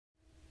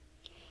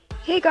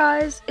Hey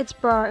guys, it's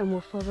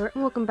breyerandwolflover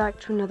and welcome back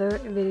to another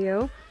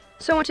video.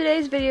 So in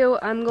today's video,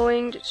 I'm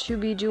going to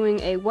be doing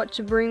a what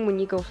to bring when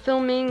you go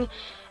filming,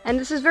 and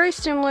this is very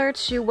similar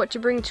to what to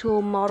bring to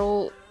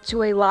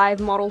a live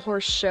model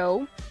horse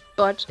show,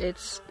 but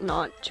it's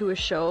not to a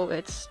show,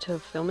 it's to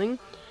filming.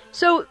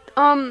 So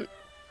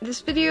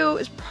this video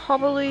is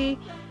probably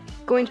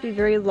going to be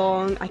very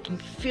long. I can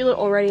feel it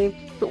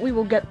already, but we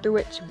will get through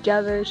it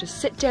together.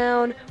 Just sit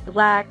down,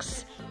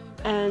 relax,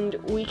 and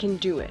we can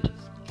do it.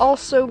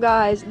 Also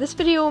guys, this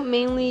video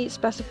mainly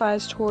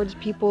specifies towards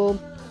people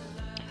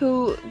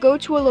who go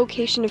to a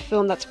location to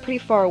film that's pretty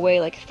far away,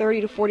 like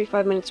 30 to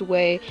 45 minutes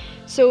away.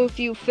 So if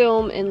you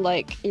film in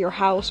like your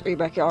house or your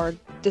backyard,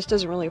 this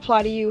doesn't really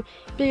apply to you,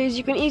 because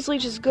you can easily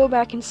just go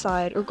back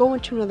inside or go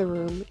into another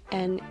room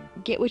and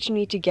get what you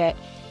need to get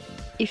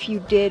if you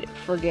did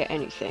forget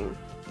anything.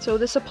 So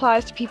this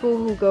applies to people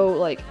who go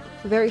like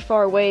very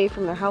far away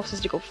from their houses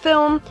to go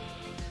film,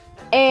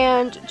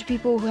 and to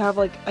people who have,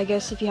 like, I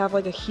guess if you have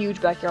like a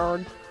huge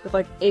backyard with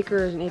like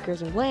acres and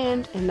acres of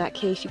land, in that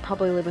case you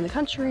probably live in the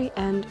country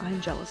and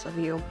I'm jealous of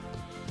you.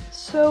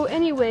 So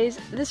anyways,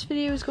 this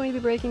video is going to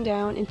be breaking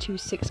down into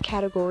 6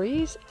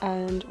 categories,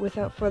 and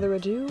without further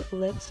ado,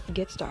 let's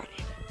get started.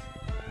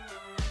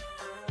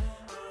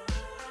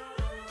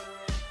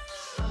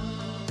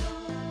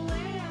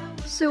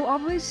 So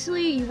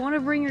obviously you want to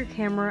bring your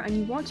camera and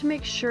you want to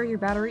make sure your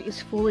battery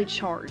is fully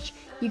charged.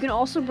 You can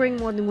also bring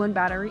more than one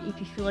battery if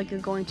you feel like you're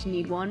going to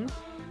need one.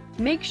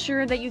 Make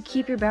sure that you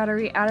keep your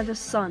battery out of the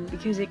sun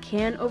because it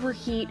can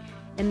overheat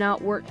and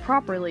not work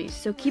properly,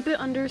 so keep it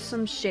under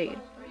some shade.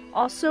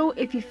 Also,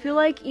 if you feel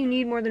like you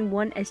need more than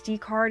one SD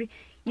card,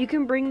 you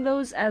can bring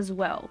those as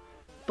well,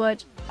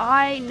 but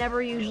I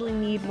never usually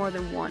need more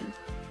than one.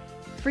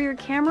 For your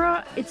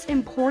camera, it's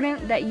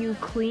important that you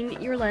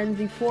clean your lens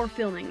before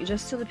filming,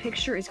 just so the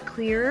picture is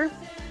clearer.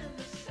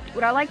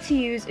 What I like to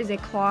use is a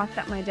cloth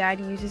that my dad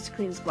uses to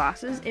clean his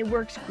glasses. It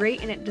works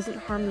great and it doesn't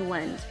harm the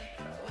lens.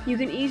 You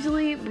can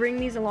easily bring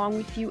these along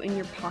with you in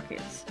your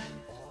pockets.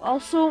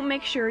 Also,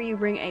 make sure you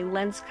bring a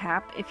lens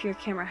cap if your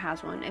camera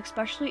has one,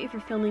 especially if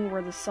you're filming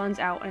where the sun's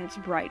out and it's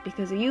bright,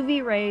 because the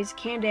UV rays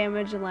can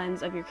damage the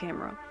lens of your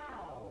camera.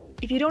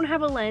 If you don't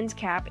have a lens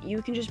cap,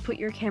 you can just put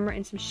your camera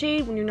in some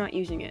shade when you're not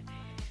using it.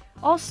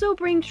 Also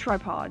bring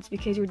tripods,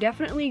 because you're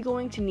definitely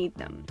going to need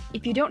them.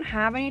 If you don't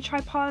have any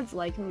tripods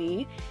like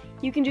me,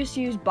 you can just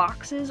use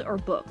boxes or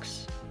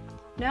books.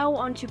 Now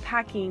on to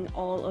packing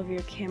all of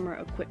your camera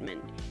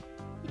equipment.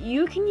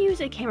 You can use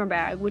a camera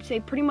bag, which they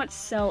pretty much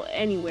sell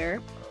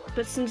anywhere,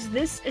 but since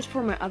this is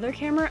for my other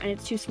camera and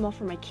it's too small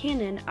for my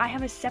Canon, I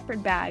have a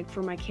separate bag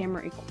for my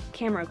camera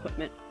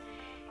equipment.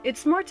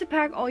 It's smart to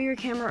pack all your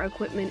camera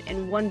equipment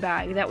in one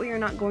bag, that way you're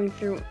not going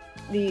through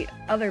the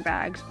other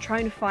bags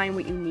trying to find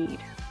what you need.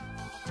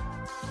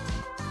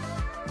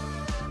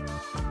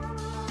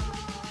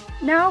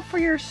 Now for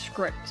your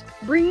script.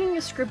 Bringing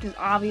a script is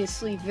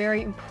obviously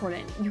very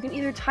important. You can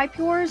either type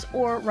yours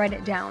or write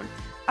it down.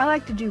 I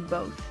like to do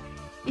both.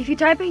 If you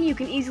type it, you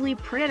can easily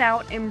print it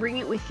out and bring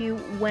it with you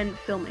when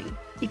filming.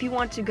 If you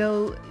want to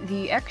go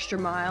the extra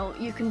mile,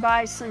 you can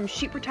buy some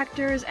sheet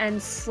protectors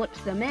and slip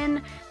them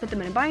in, put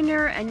them in a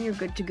binder, and you're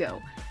good to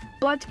go.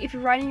 But if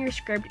you're writing your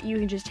script, you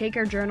can just take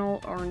your journal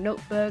or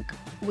notebook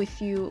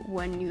with you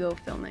when you go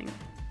filming.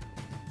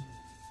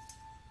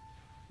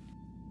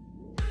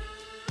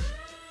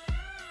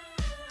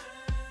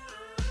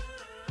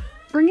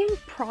 Bringing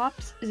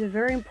props is a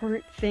very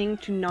important thing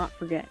to not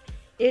forget.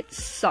 It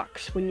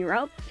sucks when you're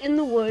out in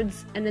the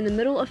woods and in the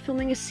middle of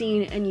filming a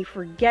scene and you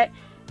forget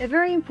a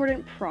very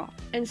important prop.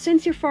 And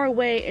since you're far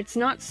away, it's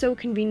not so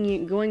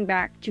convenient going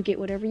back to get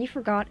whatever you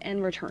forgot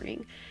and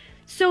returning.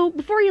 So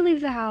before you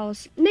leave the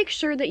house, make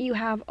sure that you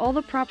have all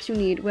the props you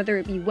need, whether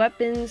it be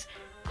weapons,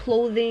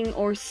 clothing,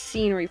 or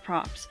scenery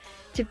props.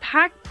 To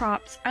pack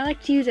props, I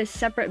like to use a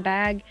separate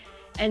bag.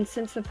 And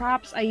since the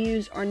props I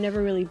use are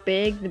never really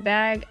big, the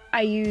bag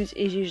I use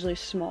is usually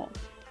small.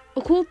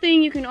 A cool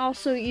thing you can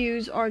also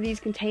use are these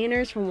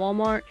containers from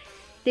Walmart.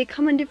 They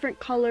come in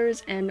different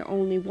colors and are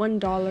only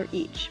 $1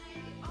 each.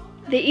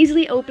 They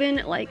easily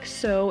open like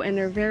so, and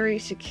they're very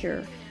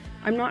secure.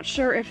 I'm not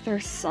sure if they're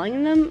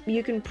selling them, but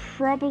you can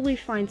probably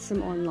find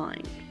some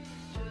online.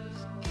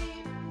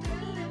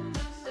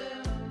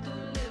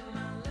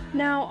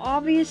 Now,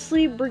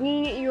 obviously,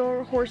 bringing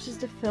your horses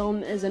to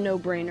film is a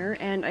no-brainer,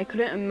 and I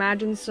couldn't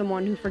imagine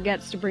someone who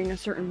forgets to bring a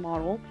certain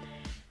model.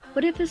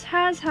 But if this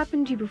has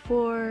happened to you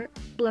before,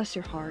 bless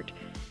your heart.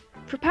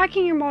 For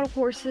packing your model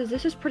horses,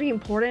 this is pretty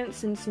important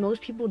since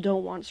most people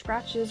don't want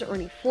scratches or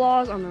any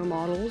flaws on their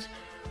models.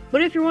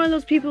 But if you're one of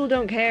those people who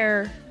don't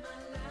care,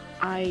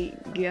 I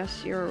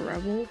guess you're a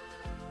rebel.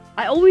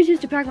 I always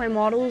used to pack my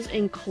models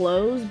in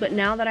clothes, but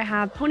now that I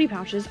have pony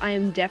pouches, I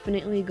am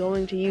definitely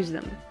going to use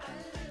them.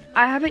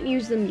 I haven't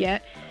used them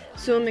yet,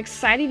 so I'm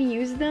excited to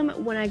use them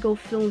when I go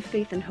film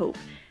Faith and Hope.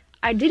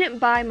 I didn't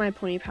buy my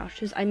pony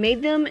pouches. I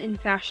made them in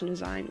fashion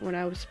design when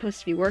I was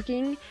supposed to be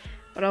working,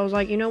 but I was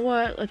like, you know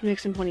what, let's make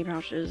some pony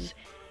pouches.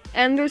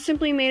 And they're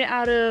simply made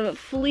out of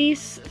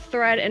fleece,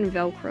 thread, and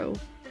Velcro.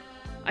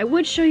 I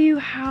would show you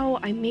how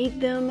I made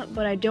them,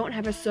 but I don't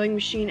have a sewing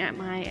machine at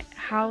my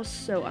house,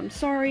 so I'm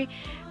sorry,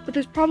 but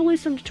there's probably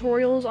some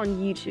tutorials on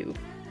YouTube.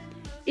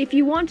 If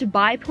you want to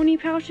buy pony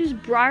pouches,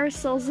 Breyer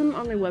sells them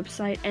on their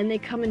website, and they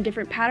come in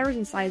different patterns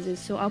and sizes,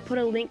 so I'll put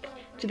a link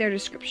to their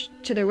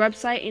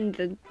website in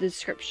the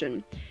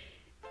description.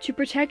 To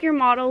protect your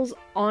models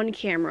on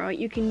camera,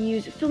 you can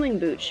use filming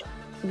boots,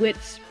 which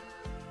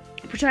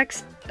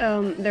protects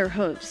their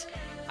hooves.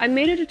 I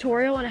made a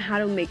tutorial on how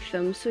to make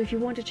them, so if you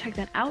want to check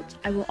that out,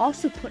 I will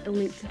also put a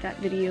link to that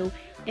video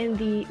in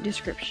the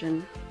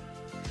description.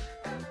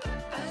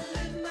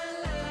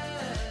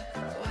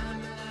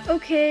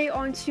 Okay,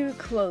 on to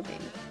clothing.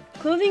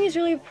 Clothing is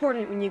really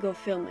important when you go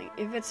filming.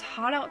 If it's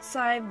hot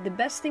outside, the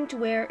best thing to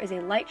wear is a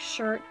light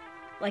shirt,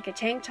 like a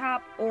tank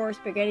top or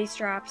spaghetti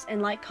straps,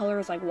 and light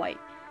colors like white.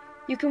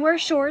 You can wear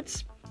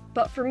shorts,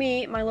 but for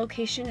me, my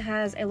location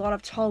has a lot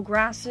of tall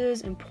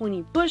grasses and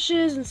pointy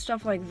bushes and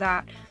stuff like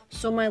that,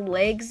 so my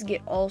legs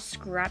get all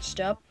scratched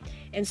up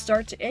and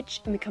start to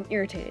itch and become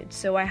irritated,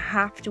 so I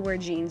have to wear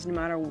jeans no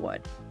matter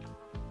what.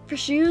 For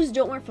shoes,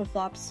 don't wear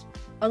flip-flops.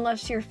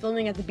 Unless you're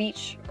filming at the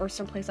beach or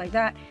someplace like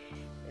that,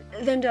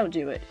 then don't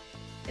do it.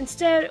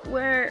 Instead,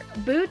 wear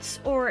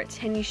boots or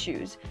tennis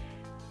shoes.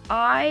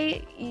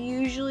 I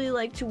usually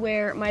like to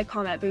wear my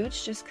combat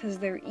boots just because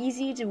they're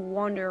easy to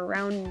wander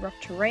around in rough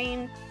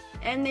terrain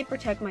and they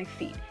protect my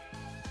feet.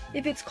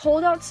 If it's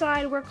cold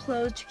outside, wear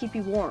clothes to keep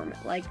you warm,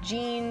 like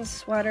jeans,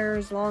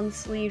 sweaters, long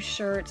sleeve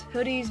shirts,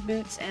 hoodies,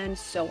 boots, and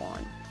so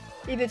on.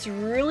 If it's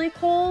really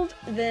cold,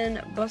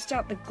 then bust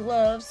out the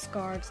gloves,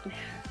 scarves, and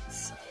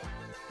hats.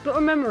 But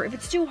remember, if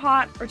it's too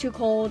hot or too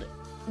cold,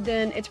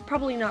 then it's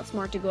probably not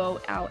smart to go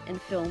out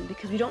and film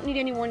because we don't need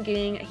anyone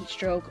getting a heat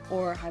stroke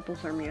or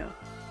hypothermia.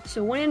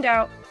 So when in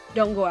doubt,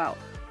 don't go out.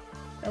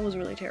 That was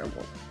really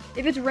terrible.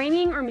 If it's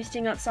raining or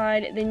misting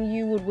outside, then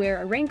you would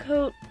wear a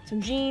raincoat, some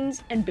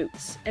jeans, and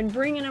boots, and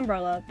bring an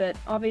umbrella, but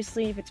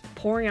obviously if it's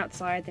pouring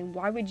outside, then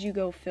why would you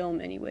go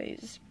film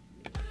anyways?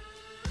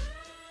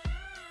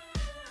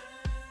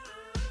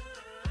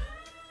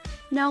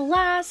 Now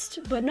last,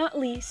 but not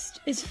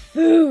least, is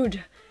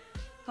food!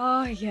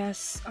 Ah,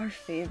 yes, our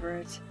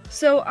favorite.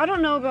 So, I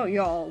don't know about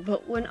y'all,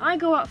 but when I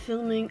go out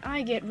filming,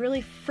 I get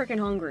really freaking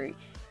hungry.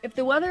 If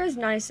the weather is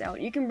nice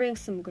out, you can bring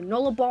some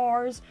granola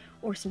bars,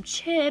 or some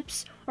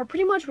chips, or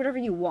pretty much whatever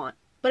you want.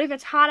 But if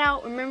it's hot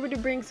out, remember to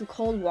bring some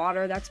cold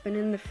water that's been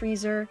in the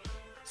freezer,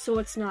 so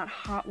it's not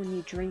hot when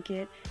you drink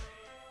it.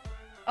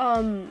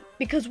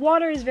 Because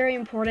water is very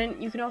important,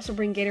 you can also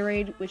bring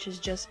Gatorade, which is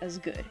just as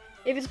good.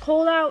 If it's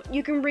cold out,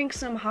 you can bring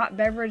some hot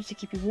beverage to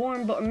keep you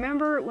warm, but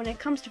remember, when it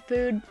comes to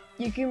food,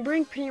 you can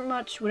bring pretty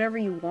much whatever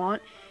you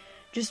want.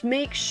 Just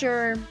make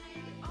sure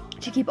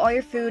to keep all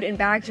your food in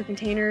bags or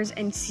containers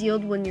and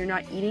sealed when you're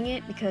not eating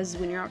it, because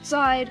when you're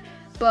outside,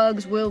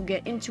 bugs will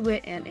get into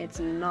it and it's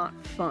not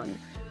fun.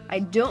 I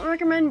don't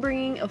recommend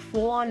bringing a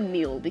full-on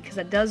meal because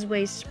that does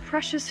waste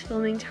precious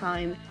filming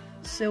time,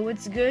 so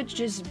it's good to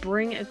just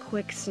bring a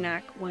quick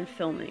snack when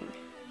filming.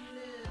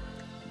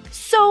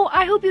 So,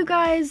 I hope you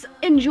guys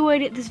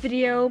enjoyed this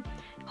video.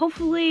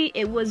 Hopefully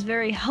it was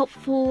very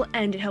helpful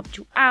and it helped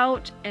you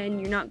out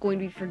and you're not going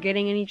to be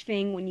forgetting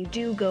anything when you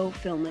do go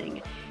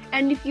filming.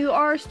 And if you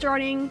are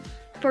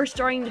first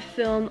starting to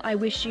film, I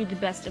wish you the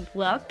best of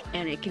luck,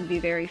 and it can be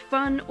very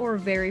fun or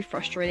very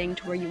frustrating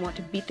to where you want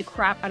to beat the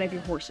crap out of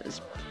your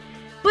horses.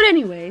 But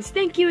anyways,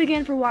 thank you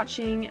again for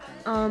watching.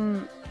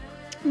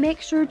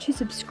 Make sure to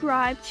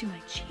subscribe to my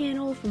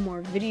channel for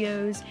more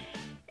videos.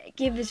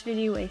 Give this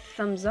video a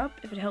thumbs up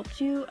if it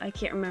helped you. I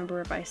can't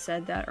remember if I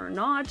said that or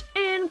not.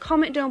 And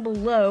comment down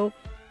below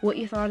what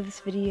you thought of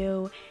this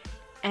video.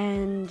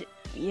 And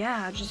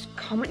yeah, just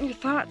comment your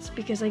thoughts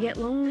because I get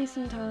lonely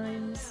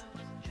sometimes.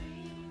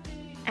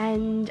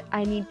 And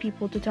I need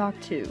people to talk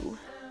to.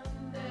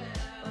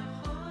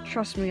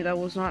 Trust me, that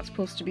was not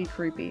supposed to be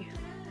creepy.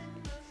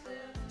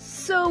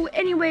 So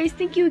anyways,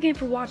 thank you again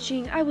for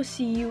watching. I will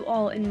see you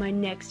all in my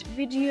next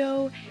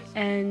video.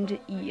 And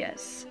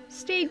yes,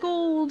 stay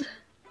gold!